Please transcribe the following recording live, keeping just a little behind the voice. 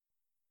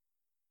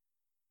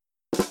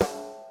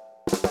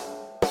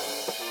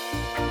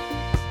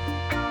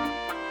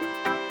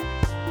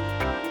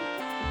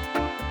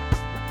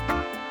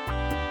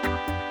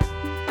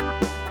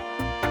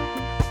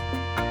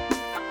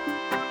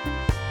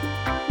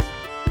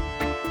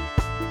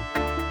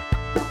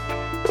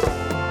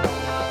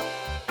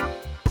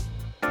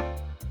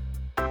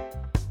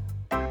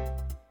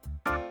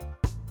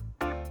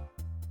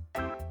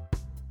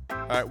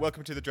All right,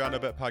 welcome to the Draw No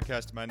Bet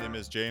podcast. My name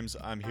is James.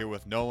 I'm here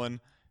with Nolan.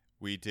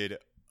 We did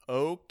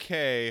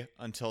okay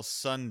until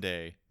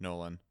Sunday,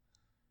 Nolan.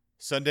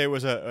 Sunday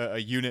was a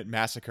unit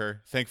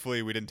massacre.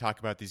 Thankfully, we didn't talk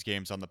about these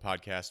games on the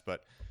podcast,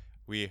 but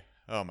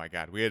oh my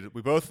God, we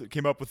both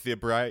came up with the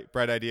bright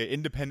idea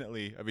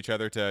independently of each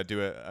other to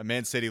do a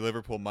Man City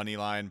Liverpool money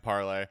line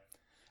parlay,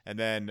 and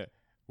then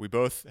we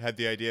both had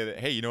the idea that,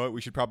 hey, you know what,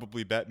 we should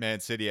probably bet Man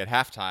City at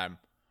halftime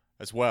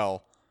as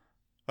well.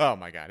 Oh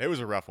my God, it was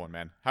a rough one,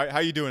 man. How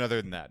you doing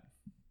other than that?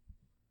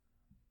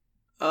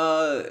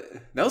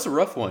 That was a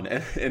rough one.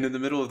 And in the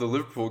middle of the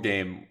Liverpool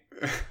game,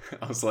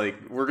 I was like,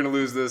 we're going to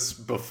lose this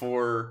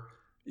before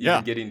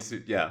even getting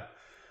to,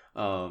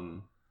 now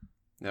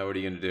what are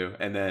you going to do?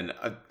 And then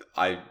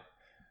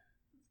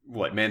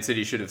Man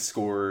City should have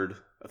scored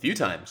a few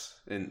times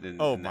in that game.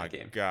 Oh my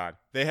God.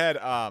 They had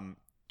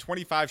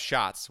 25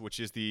 shots, which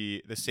is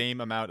the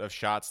same amount of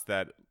shots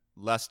that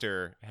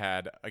Leicester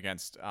had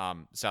against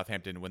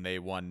Southampton when they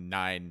won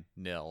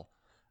 9-0.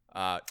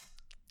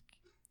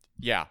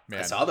 Yeah, man.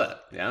 I saw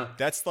that. Yeah.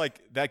 That's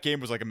that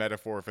game was like a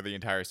metaphor for the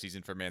entire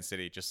season for Man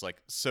City. Just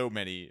like so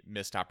many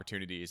missed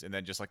opportunities and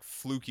then just like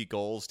fluky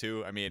goals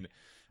too. I mean,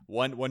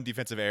 one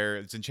defensive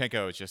error.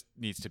 Zinchenko just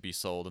needs to be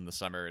sold in the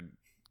summer. And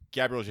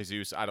Gabriel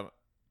Jesus,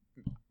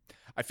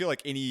 I feel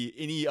like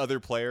any other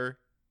player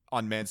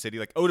on Man City,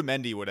 like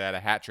Otamendi would have had a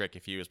hat trick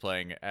if he was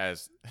playing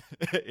as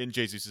in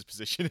Jesus'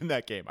 position in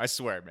that game. I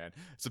swear, man.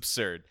 It's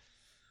absurd.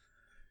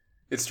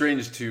 It's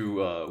strange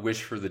to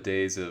wish for the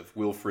days of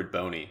Wilfred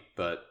Boney,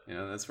 but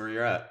that's where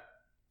you're at.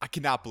 I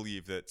cannot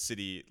believe that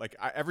City.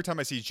 Every time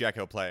I see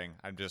Dzeko playing,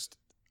 I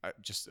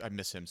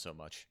miss him so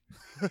much.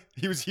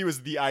 he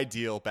was the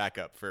ideal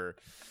backup for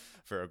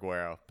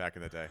Aguero back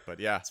in the day. But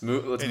yeah, let's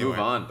move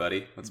on,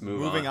 buddy.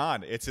 Moving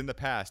on. It's in the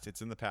past.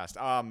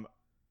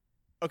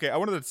 Okay, I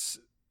wanted to.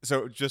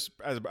 So just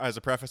as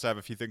a preface, I have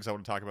a few things I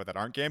want to talk about that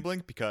aren't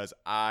gambling because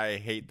I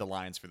hate the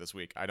lines for this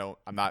week.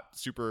 I'm not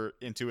super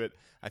into it.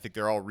 I think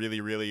they're all really,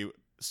 really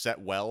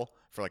set well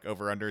for like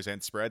over-unders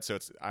and spreads. So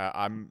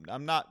I'm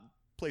not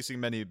placing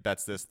many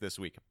bets this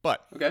week.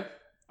 But okay.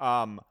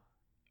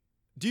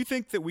 Do you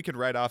think that we could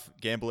write off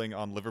gambling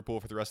on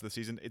Liverpool for the rest of the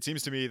season? It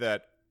seems to me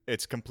that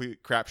it's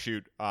complete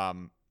crapshoot.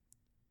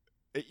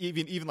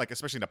 Even like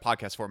especially in a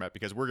podcast format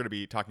because we're going to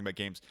be talking about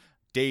games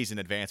days in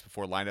advance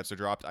before lineups are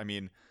dropped. I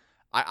mean,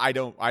 I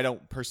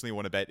don't personally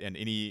want to bet in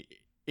any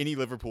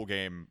Liverpool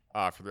game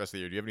for the rest of the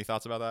year. Do you have any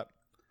thoughts about that?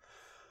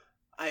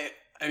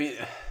 I mean,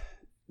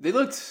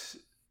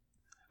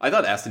 I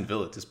thought Aston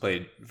Villa just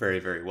played very,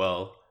 very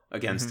well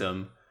against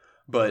them,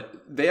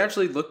 but they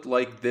actually looked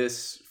like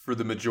this for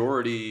the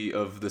majority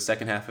of the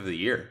second half of the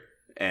year,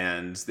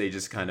 and they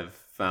just kind of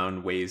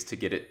found ways to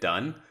get it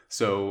done.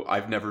 So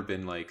I've never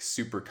been like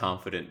super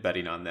confident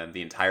betting on them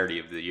the entirety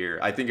of the year.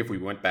 I think if we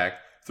went back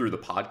through the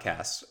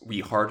podcasts, we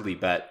hardly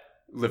bet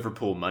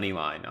Liverpool money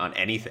line on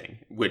anything,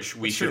 which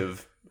we should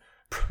have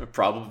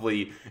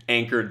probably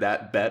anchored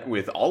that bet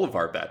with all of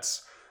our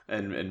bets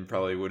and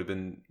probably would have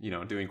been,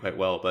 doing quite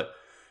well. But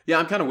yeah,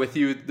 I'm kind of with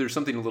you. There's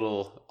something a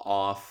little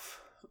off.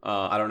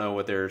 I don't know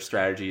what their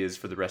strategy is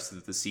for the rest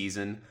of the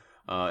season.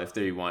 If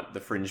they want the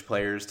fringe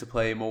players to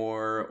play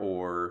more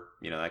or,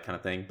 that kind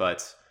of thing.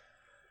 But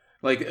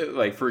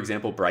like for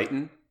example,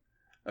 Brighton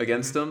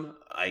against them,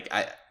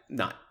 I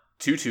not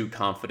too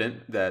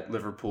confident that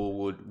Liverpool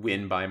would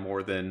win by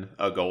more than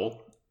a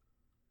goal.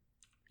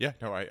 Yeah,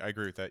 no, I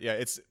agree with that.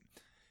 Yeah,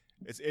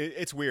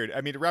 it's weird. I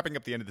mean, wrapping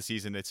up the end of the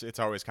season, it's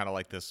always kind of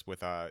like this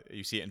with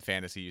you see it in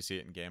fantasy, you see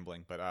it in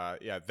gambling.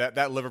 But yeah,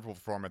 that Liverpool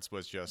performance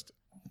was just.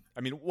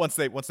 I mean, once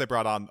they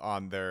brought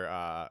on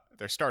their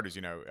starters,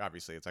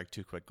 obviously it's like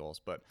 2 quick goals.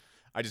 But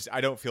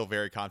I don't feel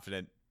very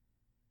confident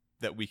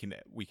that we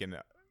can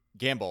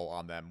gamble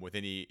on them with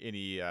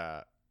any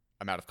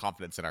amount of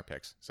confidence in our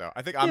picks. So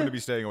I think I'm going to be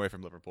staying away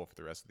from Liverpool for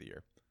the rest of the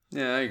year.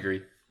 Yeah, I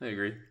agree.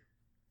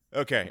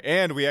 Okay,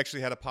 and we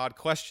actually had a pod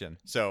question.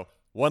 So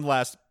one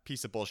last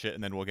piece of bullshit,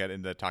 and then we'll get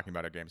into talking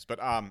about our games.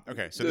 But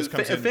okay, so this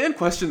comes in. Fan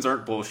questions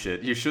aren't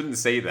bullshit. You shouldn't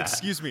say that.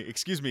 Excuse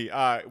me.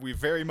 We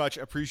very much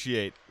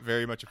appreciate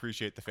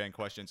the fan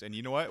questions, and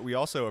you know what? We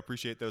also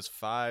appreciate those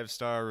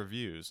 5-star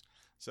reviews.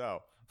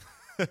 So,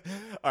 all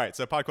right.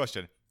 So pod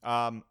question.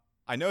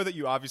 I know that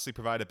you obviously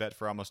provide a bet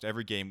for almost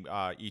every game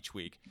each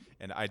week,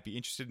 and I'd be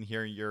interested in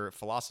hearing your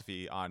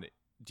philosophy on,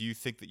 do you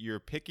think that you're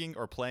picking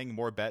or playing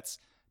more bets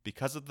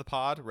because of the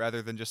pod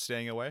rather than just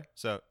staying away?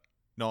 So,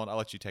 Nolan, I'll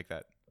let you take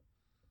that.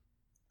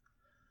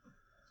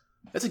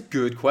 That's a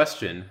good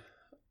question.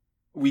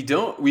 We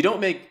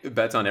don't make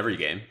bets on every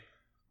game.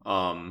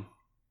 And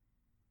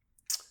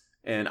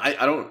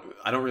I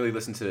don't really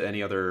listen to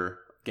any other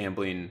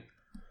gambling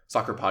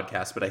soccer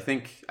podcasts, but I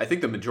think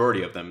the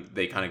majority of them,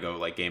 they kind of go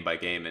like game by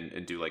game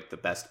and do like the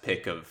best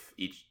pick of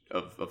each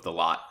of the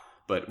lot.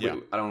 But yeah.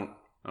 I don't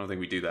think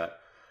we do that.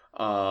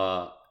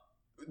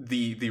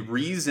 The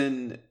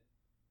reason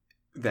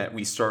that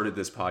we started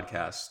this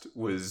podcast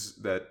was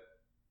that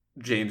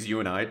James,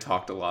 you and I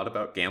talked a lot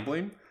about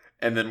gambling,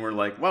 and then we're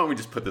like, why don't we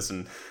just put this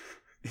in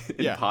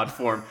pod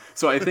form?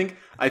 So I think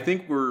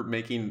we're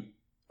making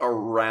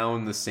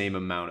around the same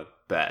amount of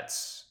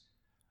bets.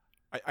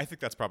 I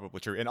think that's probably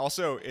true. And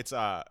also, it's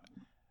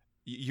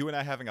you and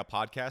I having a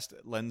podcast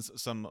lends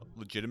some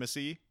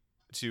legitimacy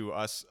to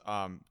us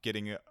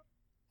getting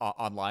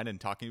online and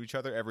talking to each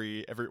other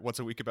every once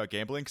a week about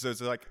gambling. Because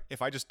it's like,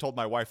 if I just told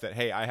my wife that,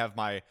 hey, I have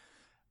my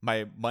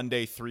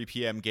Monday 3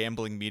 p.m.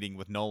 gambling meeting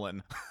with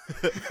Nolan,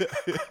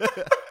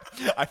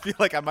 I feel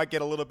like I might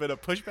get a little bit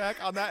of pushback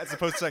on that, as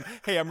opposed to saying,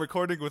 hey, I'm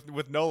recording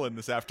with Nolan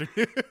this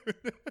afternoon.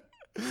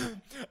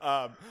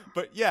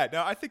 But yeah,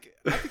 no, I think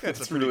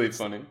that's really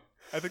funny.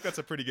 I think that's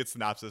a pretty good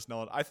synopsis,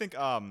 Nolan. I think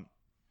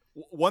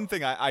one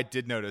thing I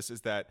did notice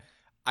is that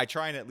I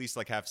try and at least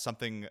like have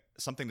something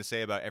to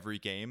say about every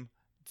game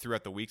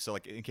throughout the week. So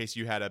like, in case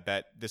you had a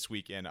bet this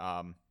week in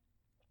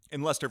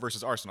Leicester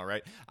versus Arsenal,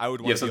 right? I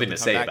would want you have something to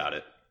say about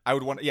it.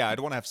 I'd want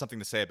to have something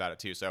to say about it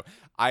too. So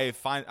I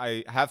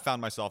have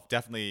found myself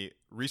definitely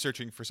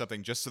researching for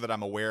something just so that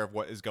I'm aware of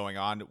what is going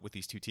on with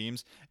these two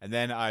teams, and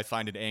then I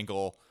find an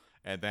angle,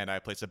 and then I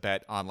place a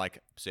bet on, like,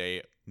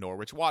 say,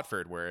 Norwich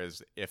Watford.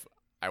 Whereas if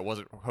I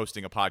wasn't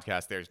hosting a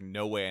podcast, there's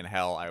no way in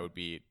hell I would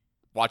be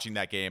watching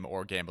that game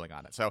or gambling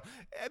on it. So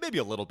maybe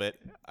a little bit.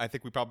 I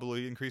think we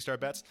probably increased our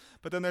bets.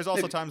 But then there's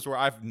also times where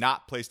I've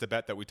not placed a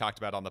bet that we talked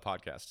about on the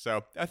podcast.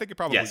 So I think it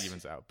probably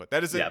evens out. But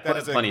that is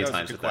plenty of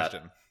times a good with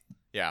question. That.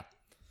 Yeah.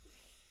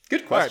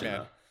 Good question, all right,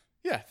 man.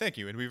 Yeah, thank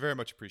you. And we very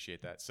much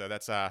appreciate that. So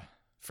that's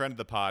friend of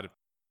the pod,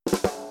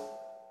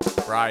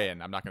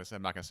 Brian. I'm not gonna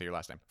say your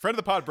last name. Friend of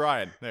the pod,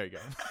 Brian. There you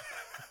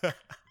go.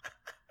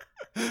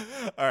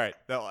 All right.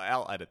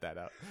 I'll edit that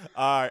out.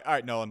 All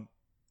right, Nolan.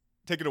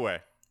 Take it away.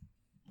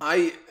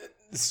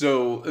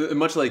 So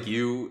much like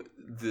you,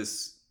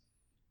 this,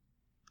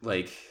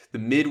 like, the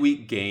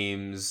midweek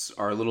games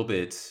are a little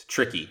bit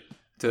tricky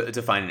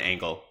to find an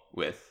angle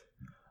with.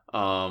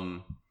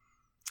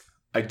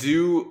 I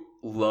do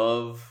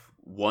love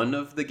one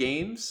of the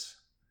games,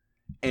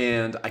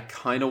 and I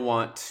kind of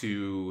want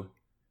to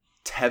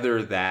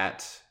tether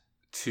that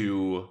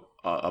to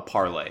a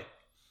parlay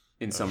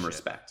in some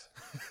respect.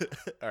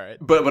 All right.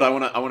 But I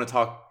want to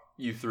talk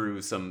you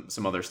through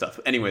some other stuff.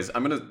 Anyways,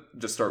 I'm going to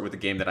just start with a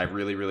game that I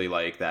really, really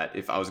like, that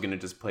if I was going to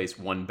just place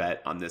one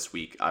bet on this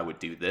week, I would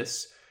do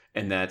this.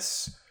 And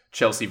that's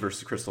Chelsea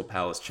versus Crystal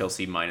Palace.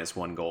 Chelsea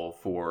 -1 goal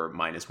for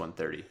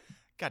 -130.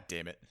 God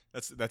damn it.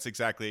 That's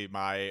exactly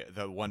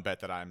the one bet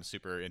that I'm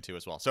super into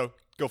as well. So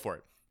go for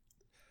it.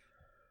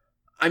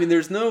 I mean,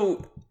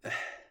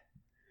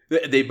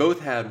 they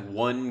both had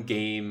one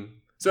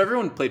game. So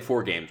everyone played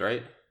 4 games,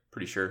 right?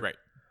 Pretty sure. Right.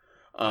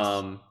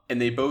 And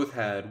they both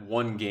had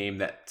one game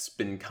that's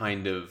been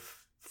kind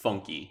of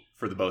funky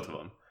for the both of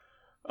them.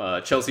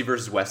 Chelsea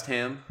versus West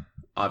Ham,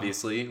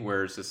 obviously,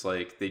 where it's just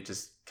like they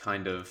just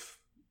kind of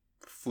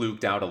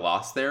fluked out a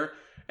loss there.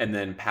 And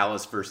then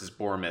Palace versus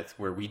Bournemouth,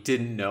 where we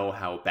didn't know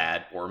how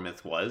bad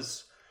Bournemouth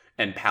was.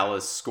 And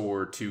Palace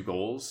scored 2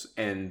 goals.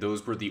 And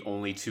those were the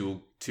only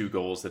two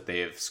goals that they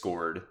have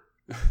scored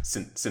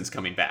since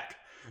coming back.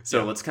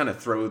 So let's kind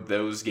of throw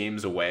those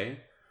games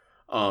away.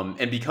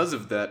 And because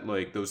of that,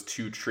 like, those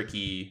 2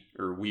 tricky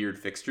or weird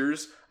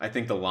fixtures, I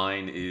think the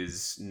line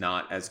is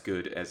not as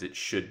good as it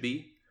should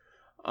be.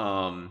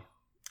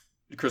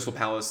 Crystal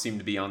Palace seemed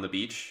to be on the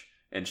beach,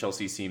 and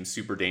Chelsea seems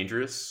super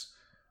dangerous.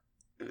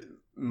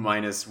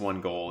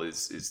 -1 goal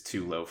is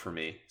too low for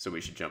me, so we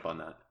should jump on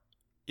that.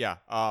 Yeah,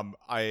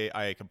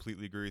 I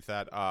completely agree with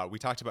that. We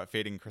talked about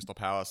fading Crystal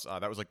Palace.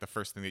 That was like the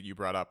first thing that you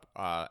brought up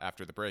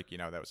after the break.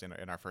 That was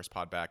in our first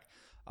pod back.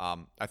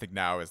 I think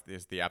now is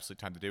the absolute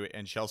time to do it.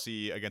 And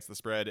Chelsea against the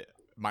spread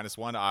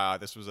 -1.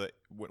 This was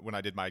when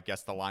I did my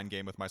guess the line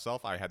game with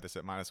myself. I had this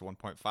at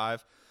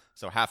 -1.5,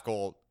 so half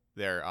goal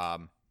there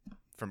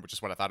from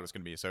just what I thought it was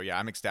going to be. So yeah,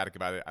 I'm ecstatic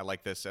about it. I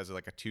like this as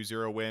like a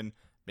 2-0 win,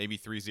 maybe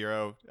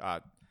 3-0.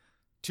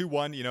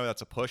 2-1,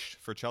 that's a push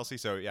for Chelsea.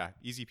 So yeah,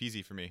 easy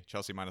peasy for me.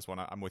 Chelsea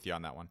 -1. I'm with you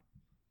on that one.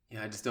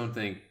 Yeah, I just don't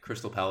think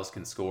Crystal Palace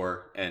can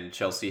score, and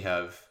Chelsea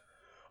have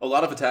a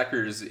lot of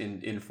attackers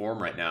in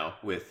form right now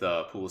with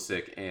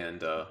Pulisic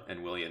and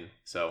Willian.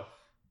 So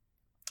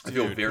I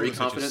feel very Pulisic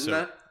confident in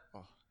that.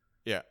 Oh,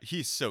 yeah,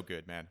 he's so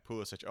good, man.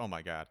 Pulisic. Oh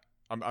my God.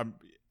 I'm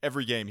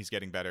every game he's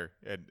getting better,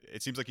 and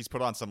it seems like he's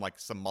put on some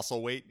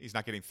muscle weight. He's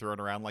not getting thrown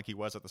around like he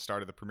was at the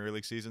start of the Premier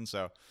League season.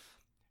 So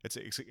it's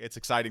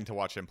exciting to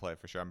watch him play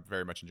for sure. I'm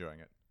very much enjoying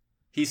it.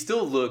 He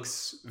still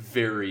looks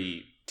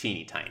very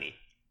teeny tiny.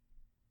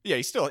 Yeah,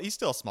 he's still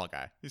a small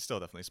guy. He's still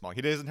definitely small.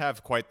 He doesn't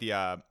have quite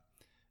the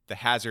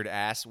Hazard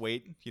ass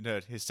weight,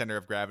 his center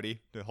of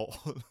gravity, the whole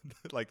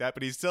like that.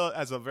 But he still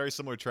has a very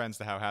similar trends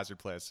to how Hazard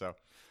plays. So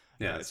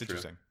yeah, it's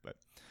interesting. But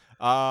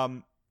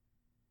all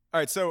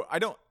right, so I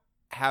don't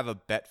have a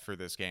bet for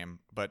this game,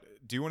 but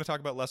do you want to talk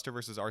about Leicester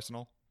versus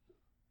Arsenal?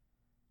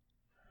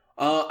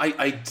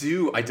 I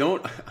do. I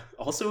don't.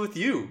 Also, with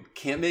you,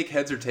 can't make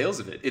heads or tails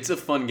of it. It's a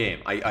fun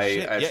game.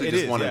 I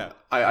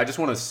just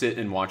want to sit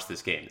and watch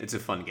this game. It's a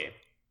fun game.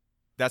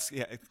 That's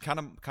kind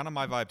of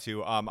my vibe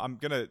too. I'm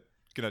gonna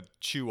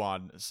chew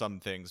on some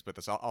things, but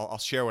I'll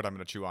share what I'm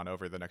gonna chew on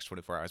over the next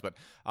 24 hours. But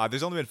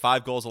there's only been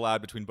 5 goals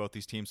allowed between both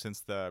these teams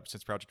since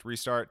Project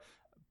Restart.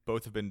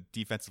 Both have been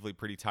defensively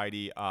pretty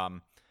tidy.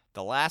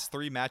 The last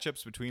 3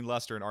 matchups between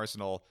Leicester and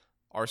Arsenal,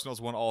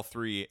 Arsenal's won all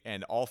 3,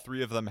 and all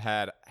 3 of them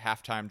had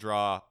halftime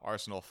draw,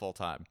 Arsenal full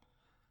time.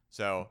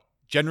 So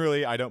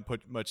generally, I don't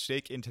put much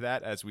stake into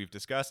that, as we've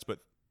discussed, but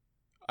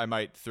I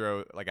might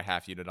throw like a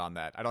half unit on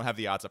that. I don't have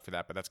the odds up for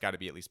that, but that's got to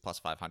be at least plus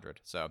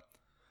 500. So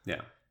yeah.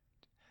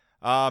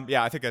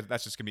 I think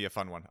that's just going to be a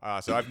fun one.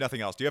 So I have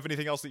nothing else. Do you have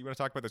anything else that you want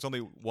to talk about? There's only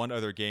one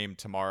other game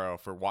tomorrow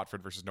for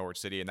Watford versus Norwich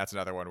City, and that's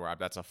another one where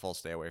that's a full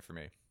stay away for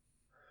me.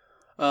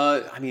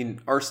 I mean,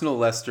 Arsenal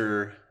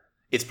Leicester,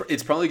 it's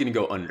probably going to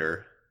go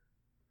under.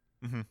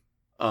 Mm-hmm.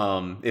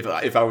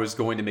 If I was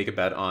going to make a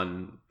bet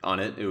on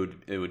it,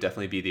 it would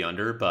definitely be the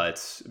under.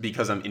 But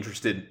because I'm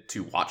interested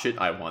to watch it,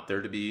 I want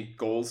there to be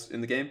goals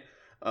in the game.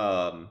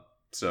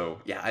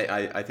 So yeah,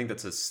 I think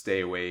that's a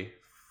stay away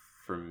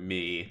for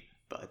me.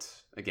 But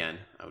again,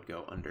 I would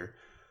go under.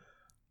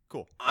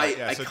 Cool.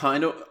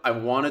 I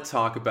want to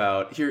talk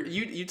about here.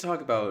 You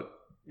talk about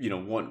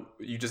one.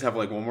 You just have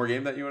like one more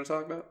game that you want to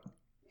talk about.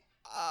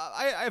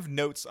 I have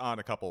notes on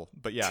a couple,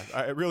 but yeah,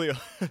 I really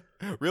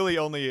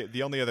only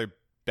the only other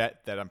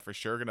bet that I'm for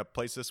sure gonna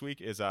place this week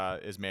is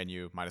Man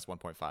U minus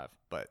 1.5.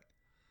 But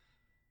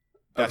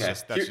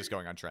that's just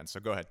going on trend. So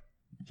go ahead.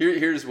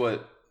 Here's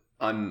what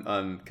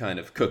I'm kind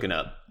of cooking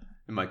up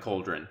in my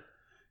cauldron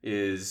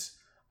is.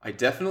 I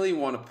definitely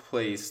want to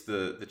place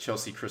the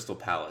Chelsea Crystal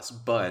Palace,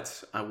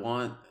 but I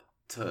want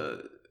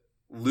to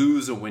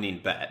lose a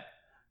winning bet.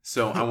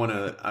 So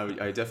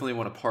I definitely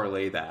want to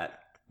parlay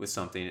that with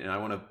something, and I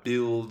want to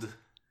build a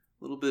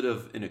little bit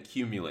of an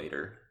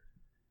accumulator,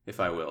 if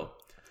I will.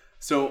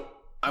 So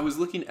I was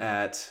looking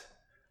at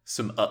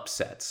some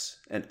upsets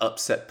and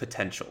upset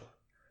potential.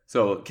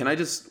 So can I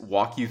just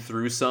walk you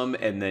through some,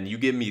 and then you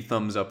give me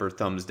thumbs up or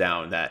thumbs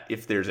down that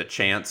if there's a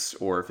chance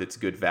or if it's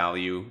good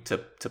value to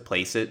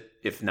place it.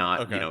 If not,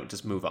 okay.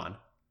 Just move on.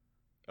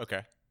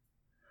 Okay.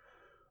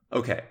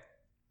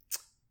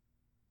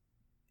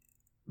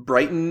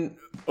 Brighton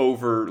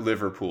over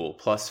Liverpool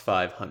plus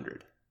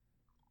 500.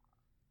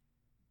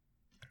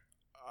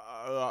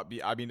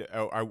 I mean,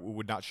 I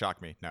would not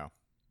shock me. No,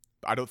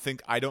 I don't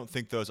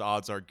think those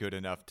odds are good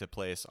enough to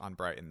place on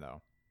Brighton,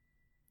 though.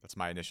 That's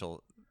my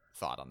initial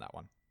thought on that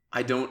one.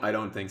 I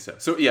don't think so.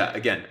 So yeah,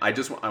 again, I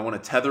want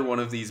to tether one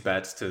of these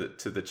bets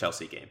to the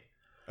Chelsea game.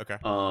 Okay.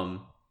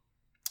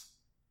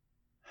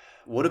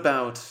 What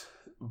about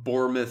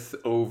Bournemouth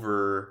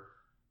over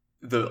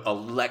the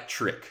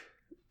electric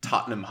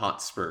Tottenham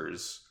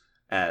Hotspurs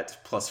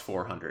at plus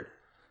 400?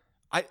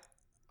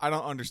 I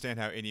don't understand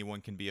how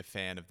anyone can be a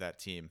fan of that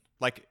team.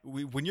 Like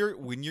when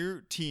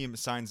your team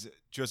signs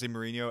Jose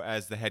Mourinho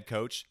as the head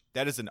coach,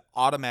 that is an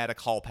automatic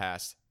hall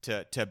pass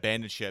to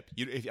abandon ship.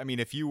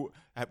 If you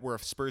were a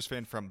Spurs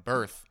fan from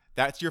birth,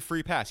 that's your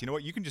free pass. You know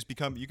what? You can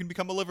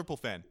become a Liverpool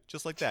fan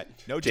just like that.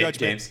 No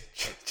judgment.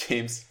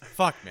 James.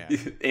 Fuck,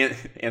 man.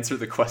 Answer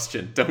the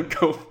question. Don't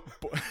go.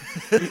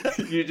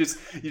 You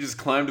just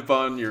climbed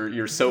upon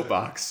your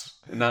soapbox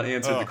and not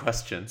answered the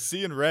question.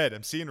 Seeing red.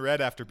 I'm seeing red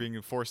after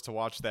being forced to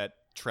watch that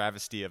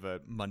travesty of a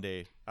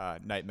Monday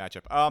night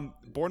matchup.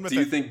 Bournemouth. Do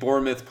you think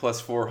Bournemouth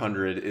plus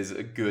 400 is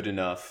a good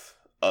enough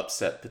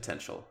upset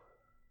potential?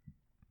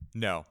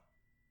 No.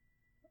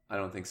 I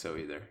don't think so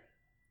either.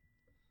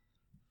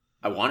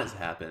 I want it to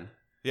happen.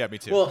 Yeah, me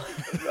too. Well,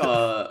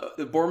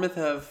 Bournemouth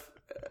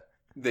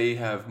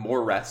have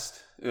more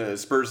rest.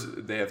 Spurs,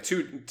 they have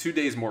two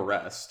days more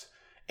rest.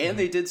 And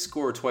they did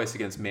score twice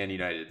against Man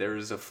United. There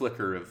is a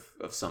flicker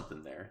of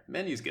something there.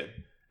 Man U's good.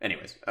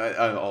 Anyways,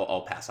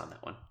 I'll pass on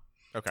that one.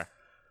 Okay.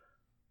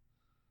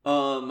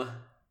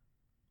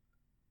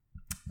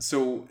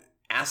 So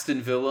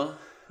Aston Villa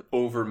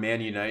over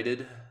Man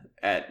United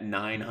at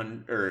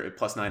 900 or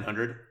plus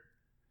 900,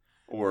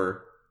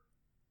 or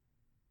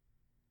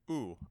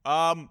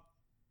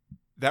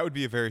that would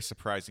be a very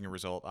surprising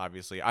result.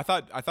 Obviously, I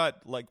thought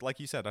like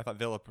you said, I thought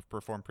Villa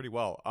performed pretty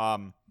well.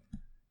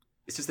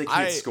 It's just they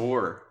can't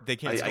score. They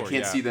can't score. I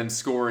can't see them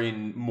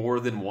scoring more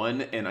than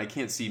one, and I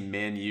can't see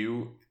Man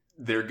U.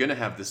 They're gonna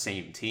have the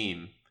same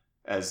team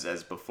as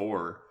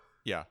before.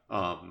 Yeah.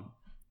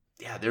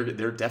 Yeah,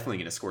 they're definitely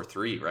gonna score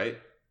 3, right?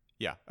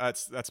 Yeah,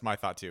 that's my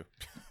thought too.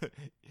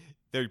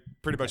 They're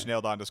pretty much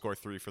nailed on to score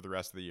 3 for the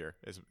rest of the year,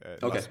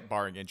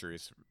 barring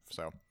injuries.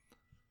 So,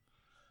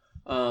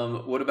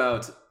 what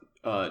about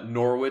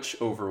Norwich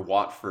over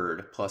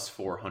Watford plus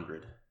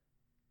 400?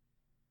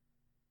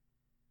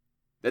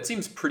 That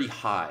seems pretty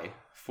high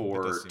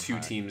for two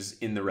teams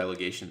in the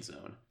relegation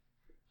zone.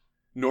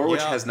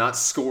 Norwich has not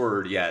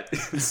scored yet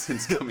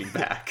since coming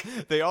back.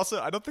 They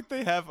also, I don't think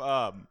they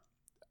have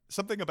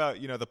something about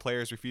the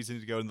players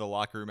refusing to go into the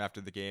locker room after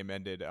the game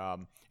ended,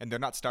 and they're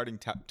not starting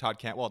Todd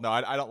Cantwell. No,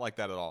 I don't like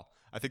that at all.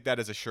 I think that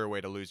is a sure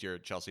way to lose your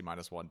Chelsea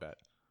 -1 bet.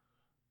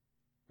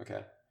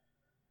 Okay.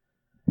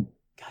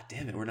 God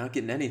damn it, we're not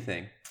getting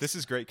anything. This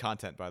is great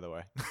content, by the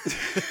way.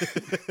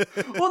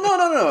 Well,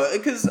 no,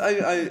 because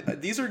I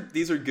these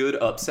are good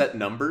upset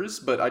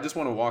numbers, but I just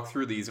want to walk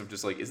through these of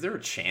just like, is there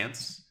a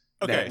chance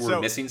that we're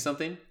missing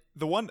something?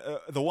 The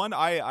one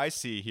I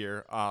see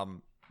here,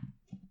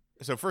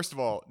 So first of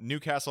all,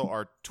 Newcastle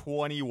are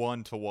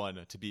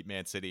 21-1 to beat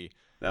Man City.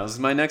 That was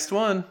my next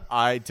one.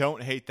 I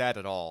don't hate that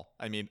at all.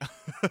 I mean,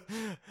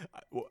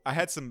 I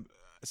had some.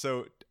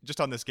 So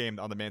just on this game,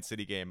 on the Man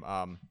City game,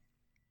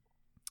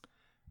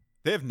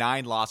 they have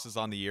 9 losses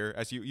on the year.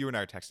 As you and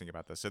I are texting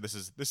about this, so this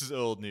is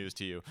old news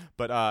to you.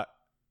 But are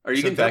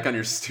you getting back on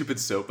your stupid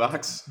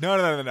soapbox? No.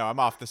 I'm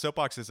off. The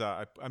soapbox is.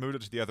 I moved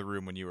it to the other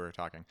room when you were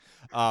talking.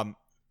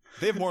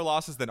 They have more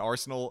losses than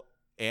Arsenal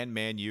and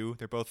Man U.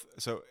 They're both.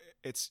 So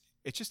it's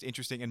just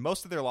interesting, and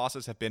most of their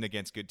losses have been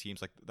against good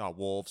teams like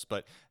Wolves.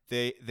 But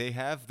they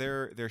have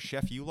their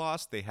Chef U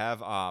loss. They have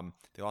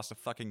they lost to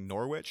fucking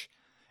Norwich,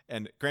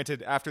 and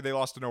granted, after they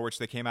lost to Norwich,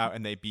 they came out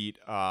and they beat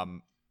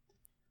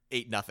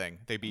 8-0.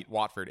 They beat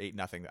Watford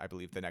 8-0, I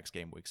believe, the next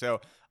game week.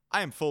 So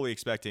I am fully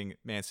expecting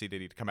Man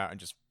City to come out and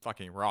just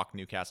fucking rock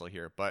Newcastle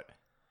here. But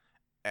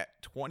at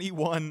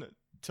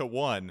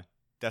 21-1,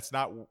 that's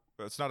not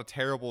a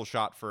terrible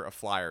shot for a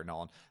flyer,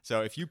 Nolan.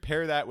 So if you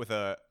pair that with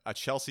a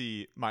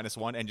Chelsea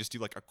 -1 and just do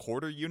like a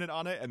quarter unit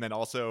on it, and then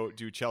also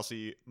do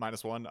Chelsea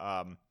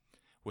 -1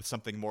 with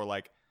something more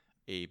like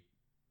a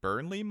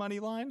Burnley money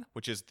line,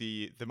 which is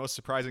the most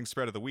surprising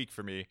spread of the week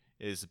for me,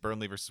 is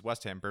Burnley versus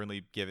West Ham.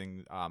 Burnley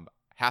giving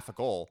half a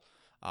goal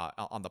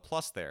on the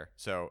plus there.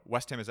 So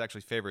West Ham is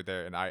actually favored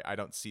there, and I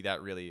don't see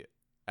that really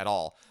at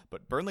all.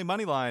 But Burnley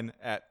money line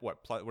at what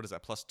is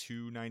that, plus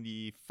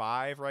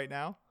 295 right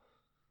now?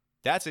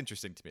 That's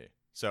interesting to me.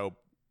 So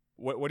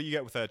what do you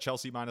get with a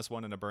Chelsea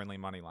 -1 and a Burnley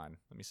money line?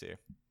 Let me see.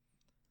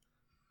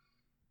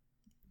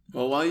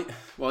 Well,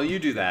 while you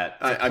do that,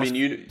 I mean,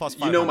 you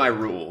 +500. know my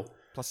rule,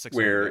 Plus 600,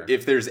 where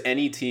if there's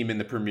any team in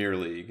the Premier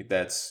League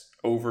that's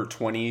over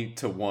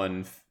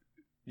 20-1,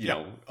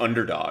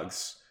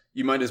 underdogs,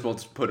 you might as well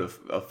just put a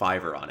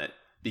fiver on it,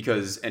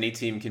 because any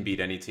team can beat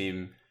any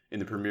team in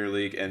the Premier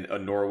League, and a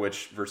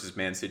Norwich versus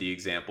Man City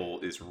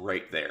example is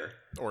right there.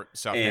 Or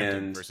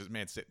Southampton versus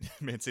Man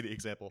City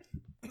example.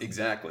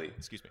 Exactly.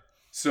 Excuse me.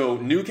 So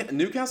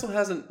Newcastle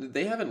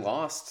haven't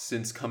lost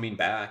since coming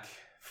back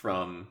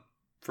from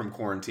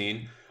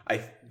quarantine.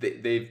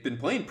 They've been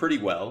playing pretty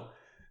well.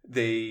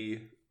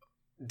 They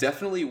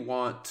definitely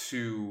want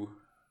to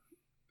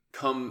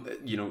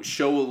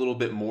show a little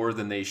bit more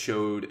than they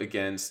showed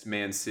against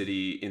Man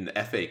City in the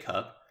FA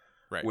Cup,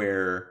 right?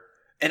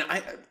 And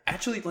I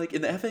actually, like,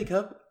 in the FA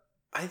Cup,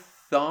 I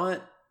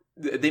thought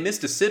they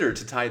missed a sitter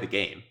to tie the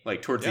game,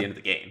 like towards the end of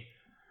the game.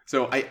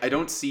 So I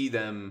don't see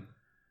them.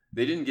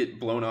 They didn't get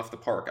blown off the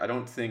park. I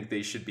don't think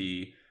they should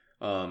be,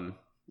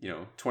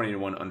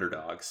 20-1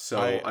 underdogs. So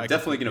I'm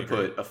definitely going to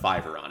put a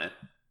fiver on it.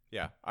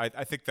 Yeah,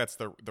 I think that's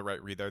the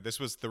right read there. This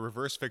was the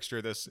reverse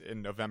fixture. This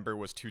in November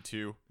was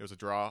 2-2. It was a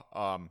draw.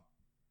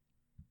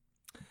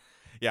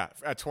 Yeah,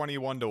 at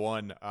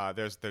 21-1,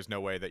 there's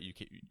no way that you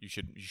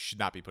should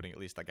not be putting at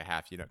least like a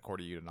half unit,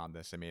 quarter unit on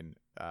this. I mean,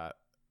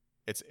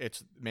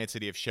 it's Man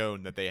City have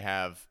shown that they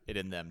have it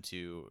in them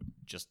to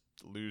just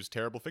lose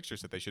terrible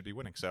fixtures that they should be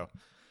winning. So,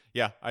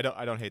 yeah, I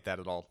don't hate that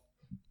at all.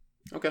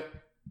 Okay,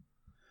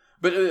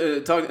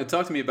 but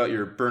talk to me about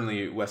your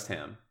Burnley West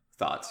Ham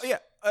thoughts. Oh,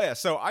 yeah.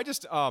 So I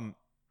just how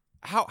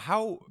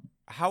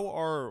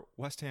are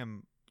West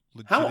Ham?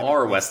 How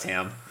are West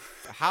Ham?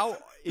 How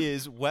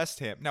is West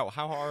Ham? No,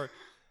 how are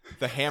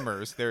the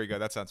Hammers? There you go.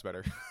 That sounds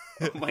better.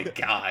 Oh my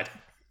God.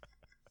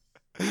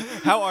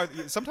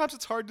 Sometimes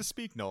it's hard to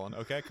speak, Nolan.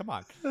 Okay, come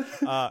on.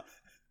 How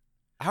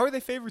are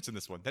they favorites in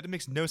this one? That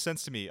makes no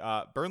sense to me.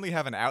 Burnley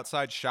have an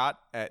outside shot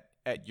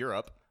at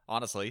Europe.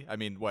 Honestly, I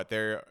mean,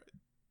 the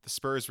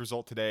Spurs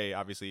result today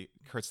obviously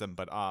hurts them,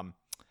 but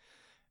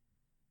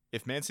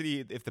if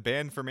the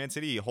ban for Man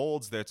City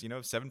holds, that's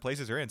 7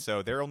 places are in,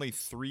 so they're only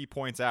 3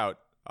 points out.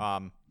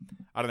 I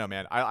don't know,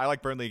 man. I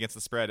like Burnley against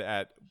the spread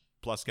at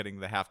plus getting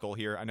the half goal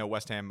here. I know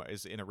West Ham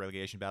is in a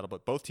relegation battle,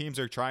 but both teams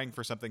are trying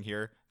for something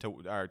here.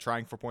 Are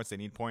trying for points. They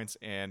need points,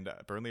 and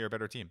Burnley are a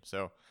better team.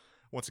 So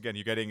once again,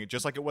 you're getting,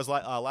 just like it was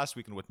last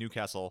weekend with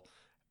Newcastle,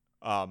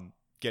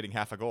 getting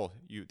half a goal.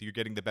 You're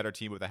getting the better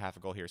team with a half a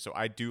goal here. So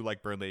I do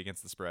like Burnley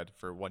against the spread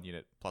for 1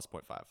 unit plus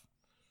 0.5.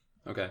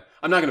 Okay.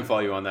 I'm not going to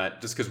follow you on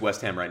that just because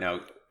West Ham right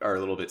now are a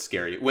little bit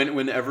scary.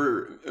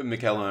 Whenever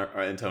Mikel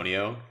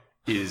Antonio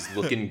is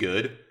looking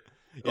good,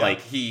 like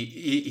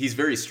he's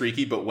very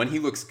streaky, but when he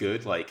looks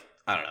good, like,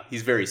 I don't know,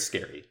 he's very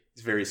scary.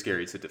 He's very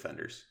scary to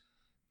defenders.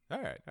 All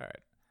right.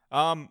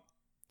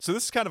 So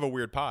this is kind of a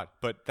weird pod,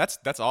 but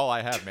that's all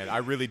I have, man. I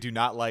really do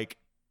not like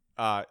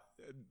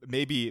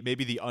maybe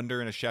the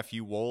under in a Chef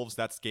U Wolves.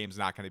 That game's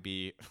not going to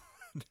be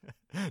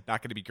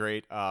not going to be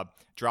great.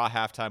 Draw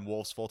halftime,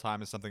 Wolves full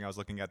time is something I was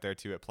looking at there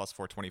too at plus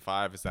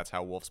 425, as that's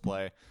how Wolves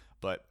play.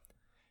 But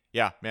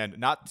yeah, man,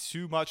 not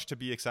too much to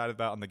be excited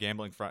about on the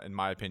gambling front, in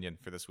my opinion,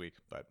 for this week.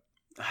 But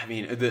I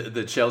mean,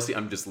 the Chelsea,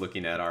 I'm just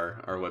looking at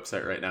our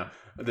website right now.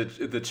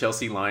 The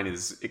Chelsea line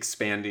is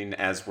expanding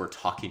as we're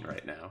talking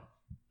right now,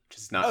 which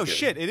is not good.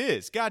 Shit, it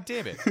is. God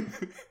damn it.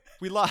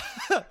 We lost.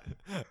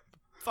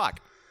 Fuck.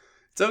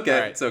 It's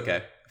okay. Right. It's okay.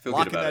 I feel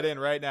Locking good about that it. in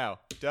right now.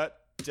 Dut.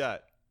 Yeah.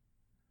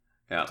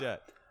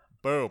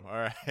 Boom. All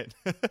right.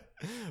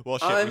 Well,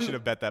 shit, we should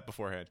have bet that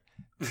beforehand.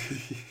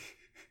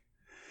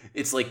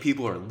 It's like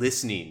people are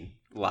listening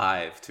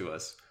live to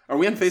us. Are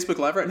we on Facebook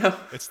Live right now?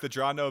 It's the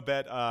draw no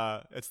bet.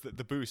 It's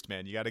the boost,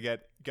 man. You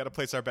gotta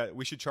place our bet.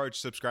 We should charge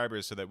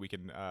subscribers so that we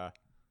can.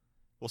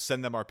 We'll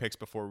send them our picks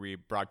before we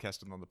broadcast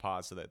them on the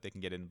pod, so that they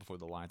can get in before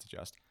the lines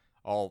adjust.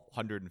 All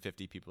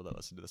 150 people that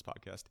listen to this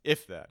podcast,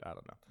 if that, I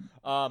don't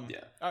know.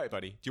 Yeah. All right,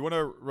 buddy. Do you want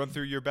to run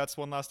through your bets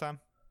one last time?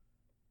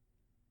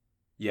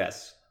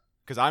 Yes.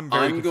 Because I'm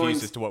very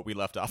confused as to what we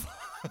left off.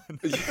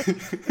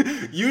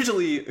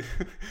 usually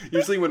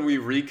when we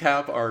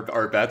recap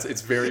our bets,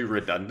 it's very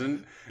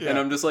redundant, and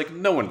I'm just like,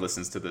 no one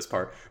listens to this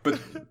part. But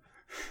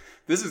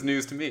this is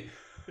news to me.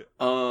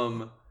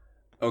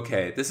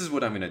 Okay, this is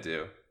what I'm gonna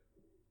do.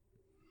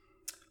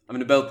 I'm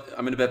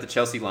gonna bet the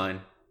Chelsea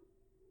line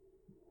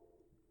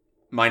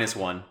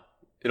 -1.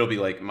 It'll be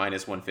like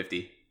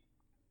 -150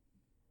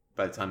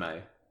 by the time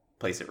I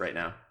place it right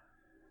now.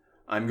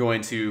 I'm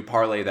going to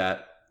parlay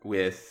that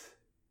with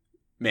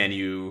Man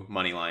U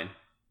money line,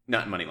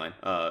 not money line,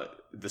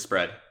 the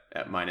spread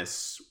at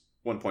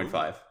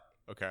 -1.5.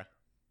 Okay.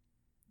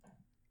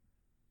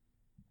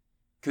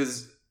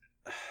 Because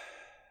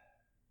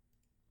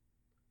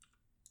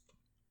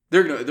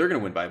they're gonna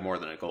win by more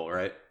than a goal,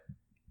 right?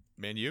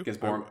 Man U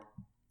against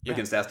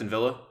against Aston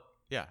Villa.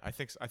 Yeah, I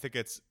think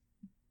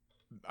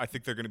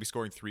they're going to be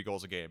scoring 3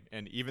 goals a game,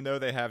 and even though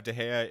they have De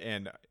Gea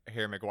and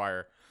Harry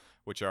Maguire,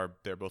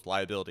 they're both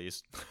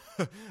liabilities,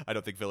 I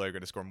don't think Villa are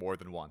going to score more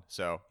than 1.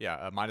 So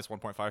yeah,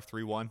 -1.5,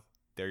 3-1.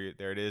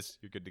 There it is.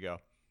 You're good to go.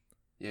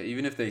 Yeah,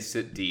 even if they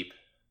sit deep,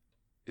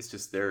 it's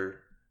just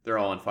they're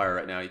all on fire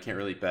right now. You can't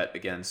really bet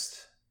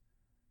against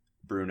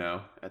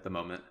Bruno at the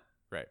moment.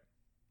 Right.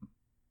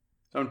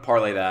 So I'm gonna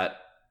parlay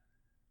that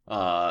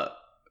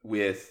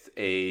with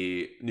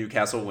a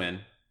Newcastle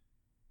win.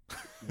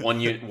 One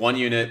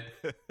unit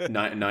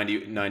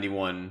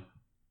 91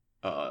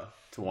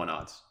 to 1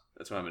 odds.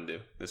 That's what I'm gonna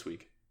do this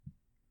week.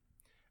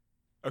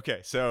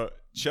 Okay, so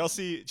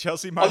Chelsea.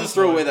 I'll just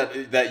throw away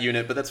that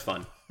unit, but that's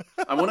fun.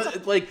 I want to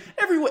like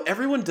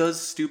everyone does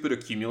stupid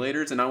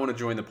accumulators, and I want to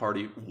join the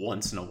party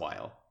once in a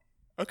while.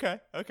 Okay.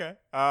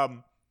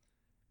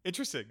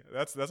 Interesting.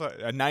 That's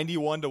a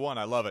 91 to 1.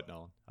 I love it,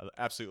 Nolan. I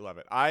absolutely love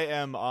it. I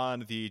am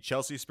on the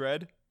Chelsea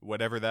spread,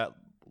 whatever that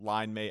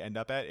line may end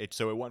up at.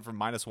 So it went from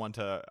 -1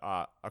 to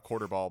a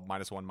quarter ball,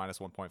 -1,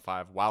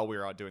 -1.5 while we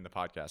were out doing the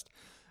podcast.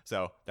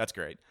 So that's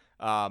great.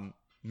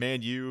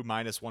 Man U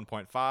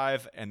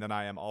 -1.5, and then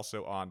I am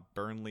also on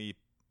Burnley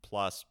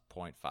plus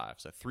 0.5.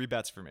 So 3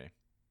 bets for me.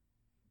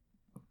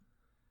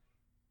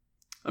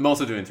 I'm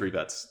also doing 3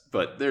 bets,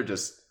 but they're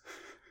just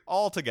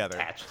all together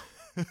attached.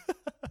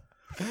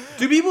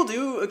 Do people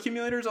do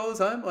accumulators all the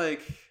time?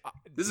 Like,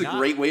 this is a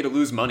great way to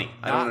lose money.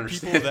 I don't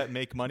understand. People that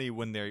make money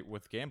when they're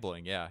with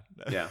gambling, yeah.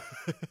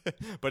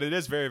 But it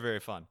is very, very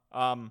fun.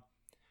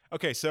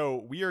 Okay, so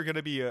we are going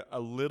to be a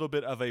little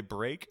bit of a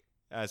break,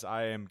 as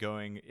I am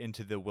going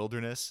into the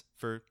wilderness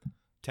for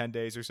 10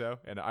 days or so.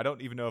 And I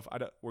don't even know if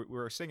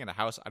we're staying in a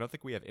house. I don't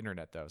think we have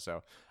internet, though.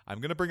 So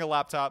I'm going to bring a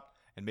laptop,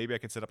 and maybe I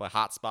can set up a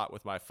hotspot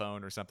with my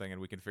phone or something, and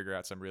we can figure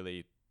out some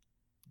really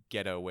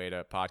ghetto way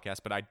to podcast.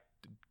 But I'm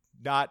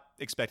not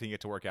expecting it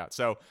to work out.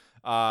 So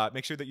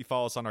make sure that you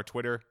follow us on our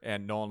Twitter,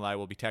 and Nolan and I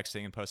will be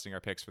texting and posting our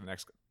picks for the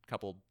next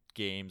couple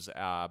games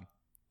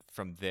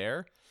from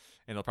there.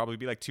 And it'll probably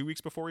be like 2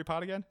 weeks before we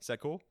pod again. Is that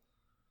cool?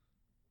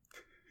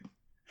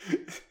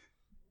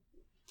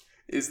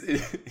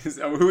 Is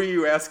who are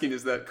you asking?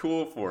 Is that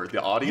cool for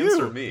the audience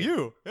or me?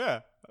 You,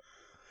 yeah.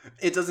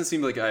 It doesn't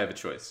seem like I have a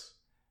choice.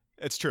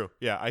 It's true.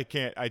 Yeah, I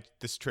can't.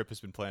 This trip has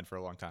been planned for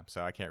a long time,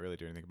 so I can't really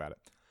do anything about it.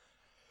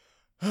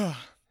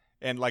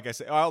 And like I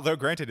said, although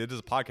granted, it is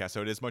a podcast,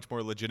 so it is much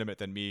more legitimate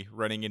than me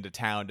running into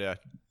town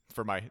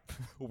for my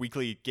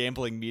weekly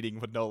gambling meeting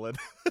with Nolan.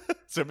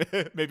 So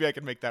maybe I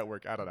can make that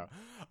work. I don't know.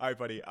 All right,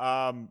 buddy.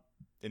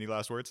 Any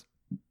last words?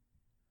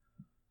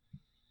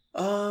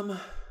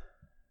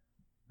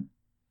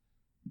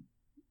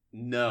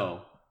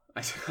 No,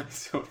 I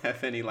don't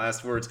have any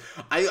last words.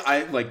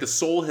 I like the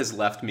soul has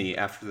left me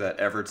after that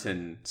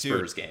Everton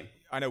Spurs game.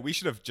 I know we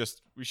should have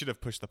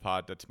pushed the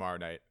pod to tomorrow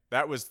night.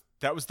 That was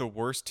the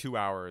worst 2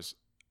 hours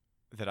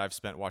that I've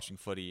spent watching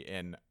footy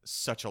in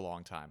such a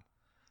long time.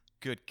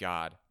 Good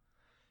God.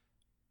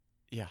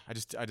 Yeah, I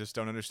just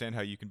don't understand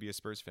how you can be a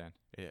Spurs fan.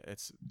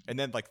 And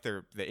then like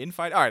the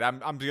infight. All right,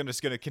 I'm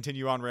just gonna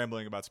continue on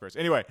rambling about Spurs.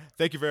 Anyway,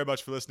 thank you very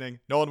much for listening.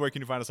 Nolan, where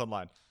can you find us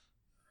online?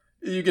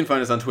 You can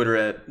find us on Twitter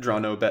at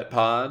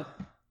DrawNoBetPod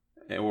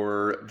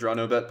or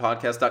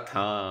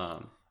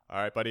DrawNoBetPodcast.com. All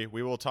right, buddy.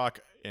 We will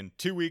talk in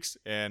 2 weeks,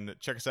 and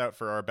check us out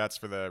for our bets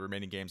for the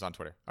remaining games on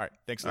Twitter. All right,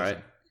 thanks. All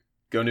right,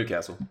 go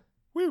Newcastle.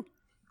 Woo.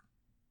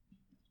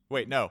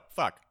 Wait, no.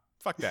 Fuck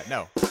that.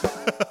 No.